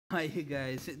Alright, you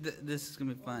guys, this is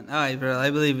gonna be fun. Alright, bro, I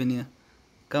believe in you.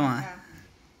 Come on. Yeah.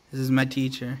 This is my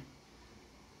teacher.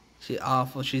 She's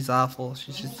awful. She's awful.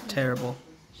 She's just terrible.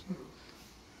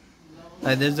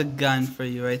 Alright, there's a gun for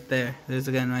you right there. There's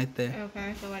a gun right there.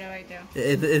 Okay, so what do I do?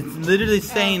 It's literally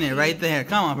saying it right there.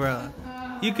 Come on, bro.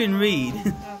 You can read.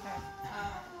 Okay.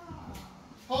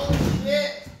 Holy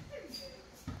shit!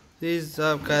 Please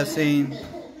stop cussing.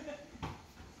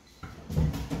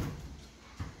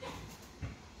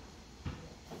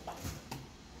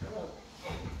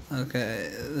 Okay,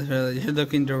 you're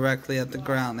looking directly at the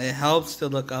ground. It helps to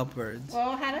look upwards.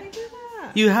 Well, how do I do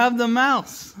that? You have the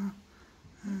mouse.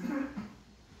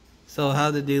 So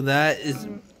how to do that is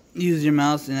use your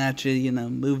mouse and actually,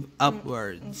 move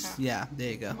upwards. Okay. Yeah,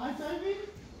 there you go.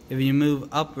 If you move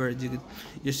upwards,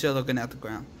 you're still looking at the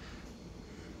ground.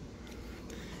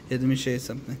 Here, let me show you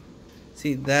something.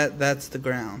 See, that's the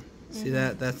ground. See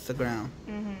that? That's the ground.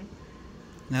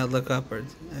 Now look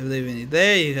upwards. I believe in you.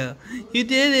 There you go. You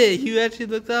did it. You actually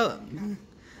looked up.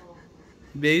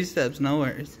 Baby steps, no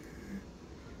worries.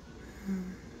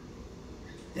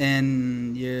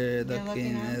 And you're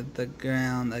looking at the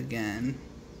ground again.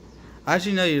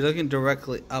 Actually, no, you're looking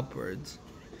directly upwards.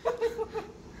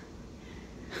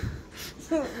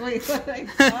 Wait, what?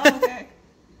 Oh, okay.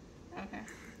 Okay.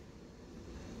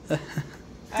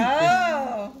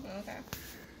 Oh, okay.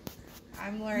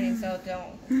 I'm learning, so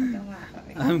don't laugh at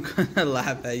me. I'm gonna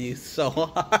laugh at you so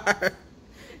hard.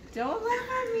 Don't laugh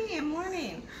at me. I'm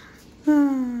learning.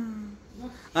 I'm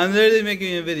literally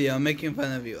making a video. I'm making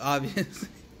fun of you, obviously.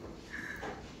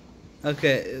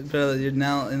 Okay, brother, you're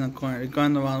now in the corner. You're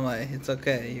going the wrong way. It's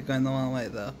okay. You're going the wrong way,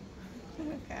 though.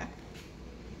 Okay.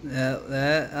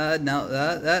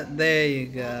 There you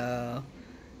go.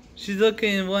 She's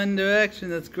looking in one direction.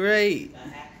 That's great.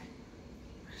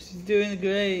 She's doing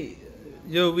great.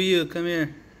 Yo, Ryu, come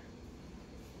here.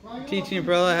 Teaching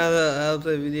Perla how to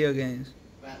play video games.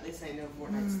 Well, at least I know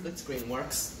Fortnite split screen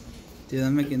works. Dude,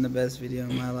 I'm making the best video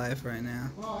in my life right now.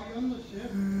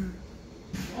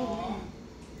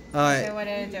 Alright. So what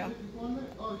did I do?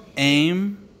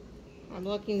 Aim I'm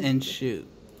looking. and shoot.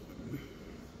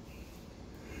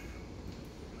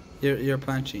 You're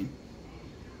punching.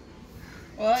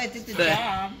 Well, it did the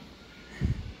job.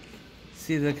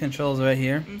 See the controls right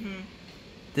here? Mhm.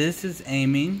 This is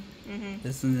aiming. Mhm.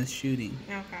 This is the shooting.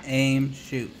 Okay. Aim,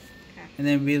 shoot. Okay. And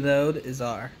then reload is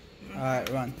R. Alright,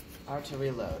 run. R to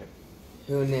reload.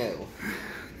 Who knew?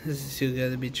 This is too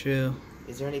good to be true.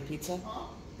 Is there any pizza?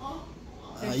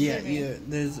 Yeah,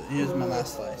 here's my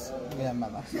last slice. Yeah, my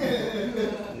last slice.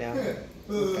 No.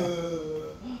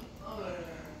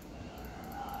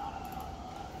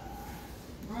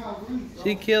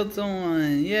 She killed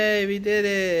someone. Yay, we did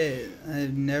it. I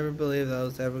never believed I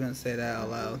was ever going to say that out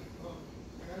loud.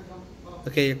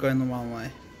 Okay, you're going the wrong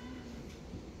way.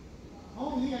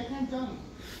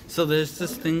 So there's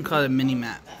this thing called a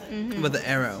mini-map with an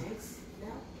arrow.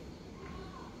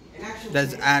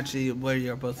 That's actually where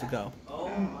you're supposed to go. Oh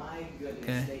my goodness,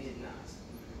 Okay. they did not.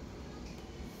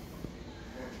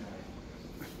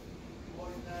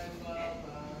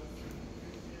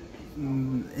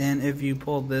 And if you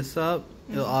pull this up,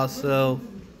 it'll also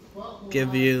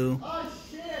give you...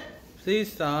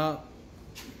 Please stop.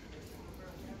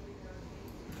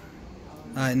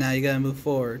 Alright, now you gotta move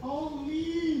forward.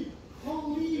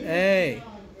 Hey!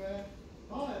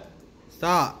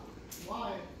 Stop.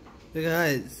 You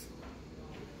guys.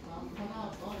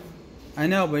 I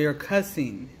know, but you're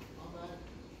cussing.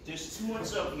 There's too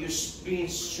much of you being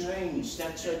strange.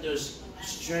 That's why there's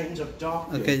strains of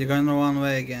darkness. Okay, you're going the wrong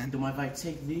way again. Do you mind if I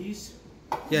take these?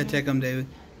 Yeah, take them, David.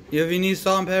 If you need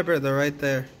salt and pepper, they're right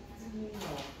there.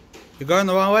 You're going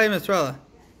the wrong way, Miss Rella.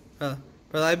 Brother,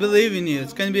 I believe in you.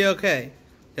 It's gonna be okay.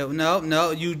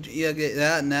 No, you get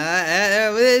that.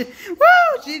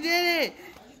 Woo! She did it!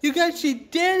 You guys, she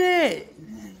did it!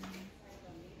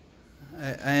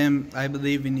 I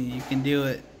believe in you. You can do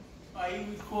it. Are you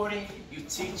recording? You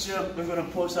teacher? We're gonna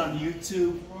post on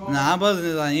YouTube. Nah, I'm posting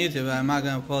this on YouTube, but I'm not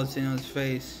gonna post it in his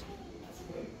face.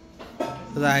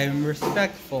 Because I am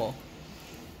respectful.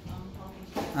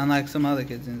 Unlike some other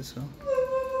kids in the school.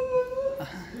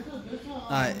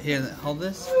 Alright, here, hold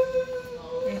this.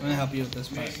 I'm gonna help you with this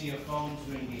part. Making your phone's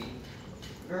ringing.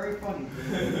 Very funny.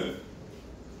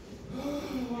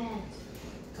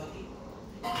 Cookie.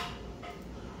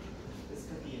 This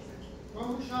cookie is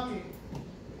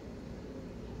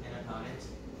an opponent.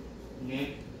 Nick.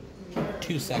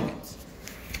 2 seconds.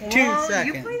 Well, 2 You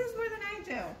seconds. play this more than I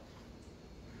do.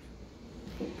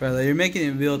 Brother, you're making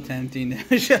it real tempting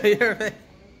to show your face.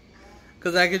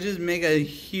 Because I could just make a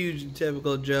huge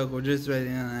typical joke. We're just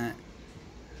waiting on that.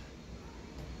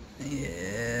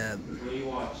 Yeah.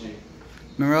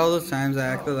 Remember all those times I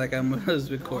acted like I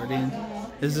was recording?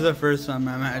 This is the first time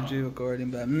I'm actually recording,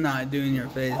 but I'm not doing your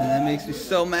face, and that makes me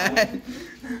so mad.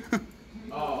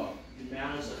 Oh, the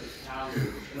manners of the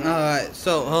coward. Alright,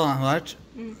 so hold on, watch.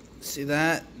 See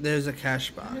that? There's a cash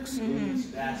box.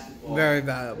 Basketball. Very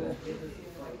valuable.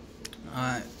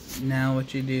 Alright, now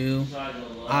what you do,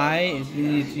 I is you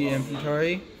need to your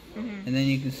inventory, and then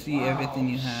you can see everything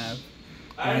you have.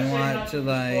 If you want to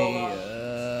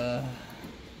like,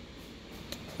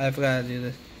 I forgot to do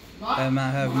this. I'm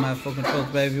not having my full controls,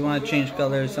 but if you want to change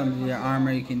color or something to your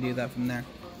armor, you can do that from there.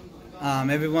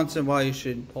 Every once in a while, you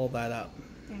should pull that up.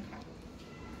 Okay.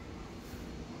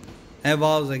 It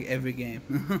evolves like every game.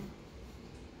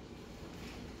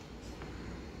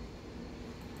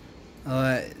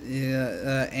 Alright,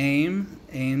 yeah,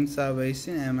 aim, stop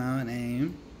wasting ammo and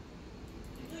aim.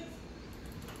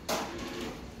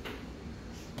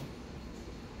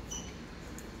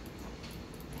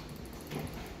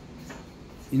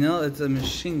 You know, it's a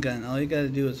machine gun. All you gotta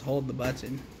do is hold the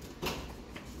button.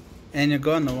 And you're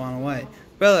going the wrong way.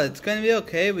 Bella, it's gonna be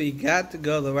okay, but you got to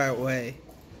go the right way.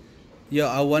 Yo,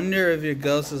 I wonder if your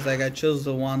ghost is like, I chose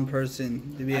the one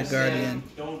person to be a guardian.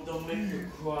 Don't make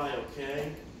her cry,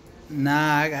 okay?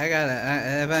 Nah, I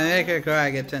gotta. If I make her cry,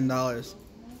 I get $10.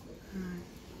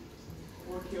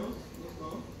 4 kills.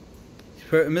 Let's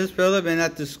go. Miss Bella been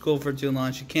at the school for too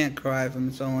long. She can't cry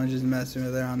from someone just messing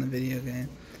with her on the video game.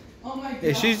 Oh my god.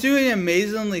 Yeah, she's doing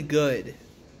amazingly good.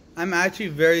 I'm actually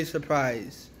very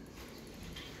surprised.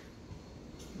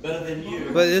 Better than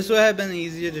you. But this would have been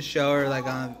easier to show her like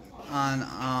on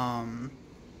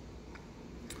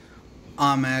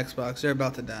my Xbox. They're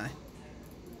about to die.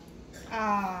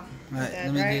 Ah. Alright, dead,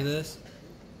 let me right? do this.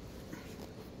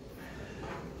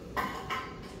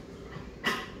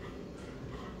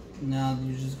 Now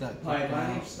you just got kicked Hi, my out.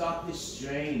 name's Dr.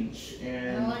 Strange, I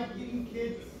and like getting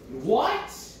kids.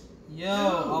 what? Yo,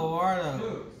 Eduardo.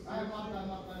 Dude, I'm not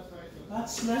that's right.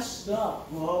 That's messed up,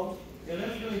 bro. Yeah,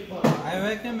 that's really fun. I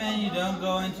recommend you don't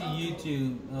go into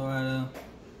YouTube, Eduardo.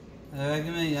 I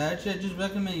just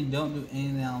recommend you don't do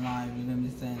anything online if you're gonna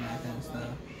be saying that kind of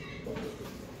stuff.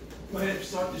 My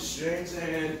name's Dr. Strange,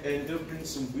 and there've been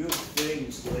some weird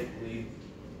things lately.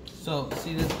 So,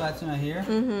 see this button right here?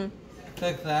 Mm-hmm.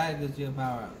 Click that, it gives you a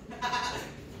power up.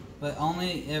 But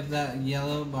only if that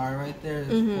yellow bar right there is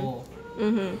full.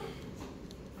 Mm-hmm.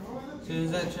 As soon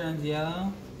as that turns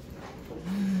yellow,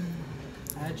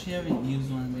 I actually haven't used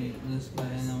one of this guy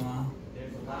in a while.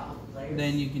 There's a lot of players.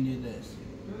 Then you can do this.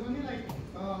 There's only like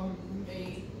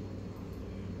 8.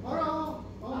 Oh no!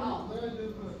 Oh no! Let us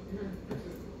do here.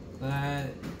 That,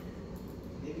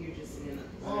 Maybe you're just in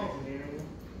Oh. area.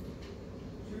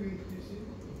 Shooting, you see?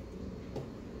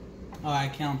 oh, I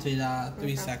counted 3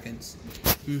 Okay. seconds.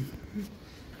 Oh,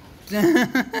 my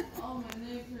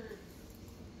neck hurts.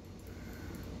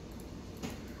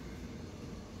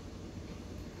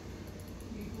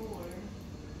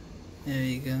 There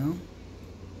you go.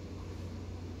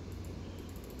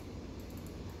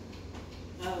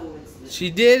 Oh, it's the She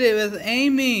did it with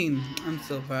aiming. I'm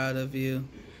so proud of you.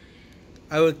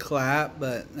 I would clap,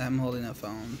 but I'm holding a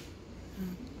phone.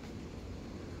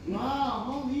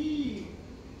 Wow, holy!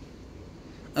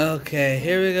 Okay,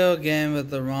 here we go again with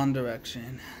the wrong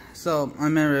direction. So,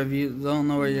 remember, if you don't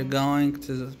know where you're going,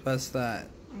 to just press that.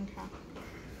 Okay.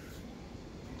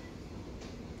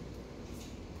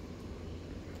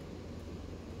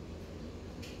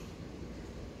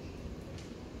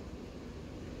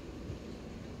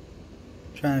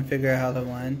 Trying to figure out how to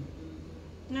win.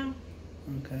 No.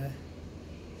 Okay.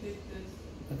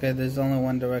 Okay, there's only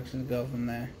one direction to go from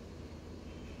there.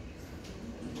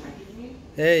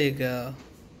 There you go.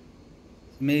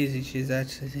 It's amazing she's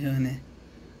actually doing it.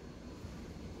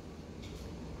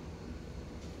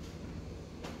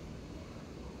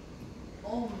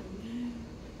 Oh my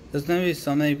There's gonna be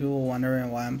so many people wondering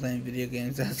why I'm playing video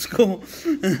games at school.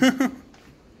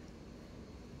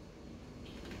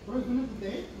 Where's the next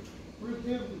day? Where's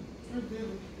David? Where's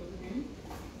David? Was the game?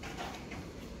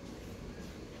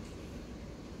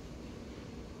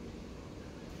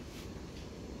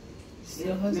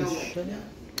 Still has a shut up.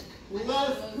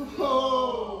 Let's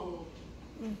go!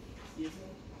 Excuse me?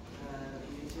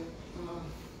 YouTube?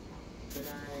 Could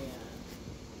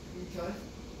You try?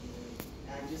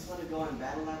 I just want to go on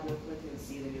Battle Lab real quick and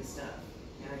see the new stuff.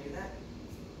 Can I do that?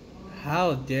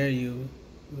 How dare you,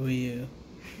 Ryu?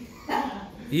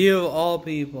 You of all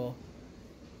people.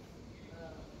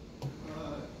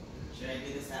 Should I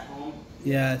do this at home?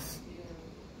 Yes.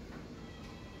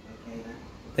 Okay then.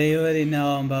 They already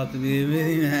know I'm about to be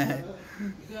really mad.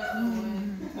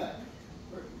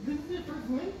 This is your first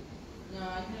win? No, I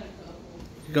had a couple.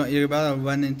 You're about to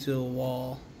run into a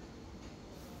wall.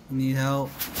 You need help?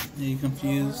 Are you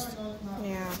confused?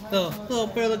 Yeah. Little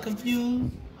Perla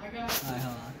confused? Alright, hold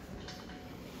on.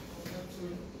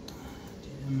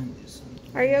 I'm gonna do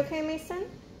something. Are you okay, Mason?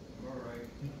 Alright.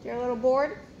 You're a little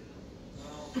bored?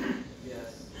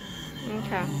 Yes.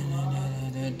 Okay.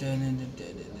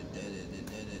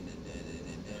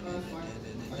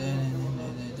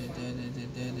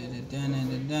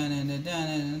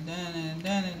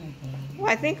 Well,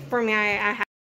 I think for me, I have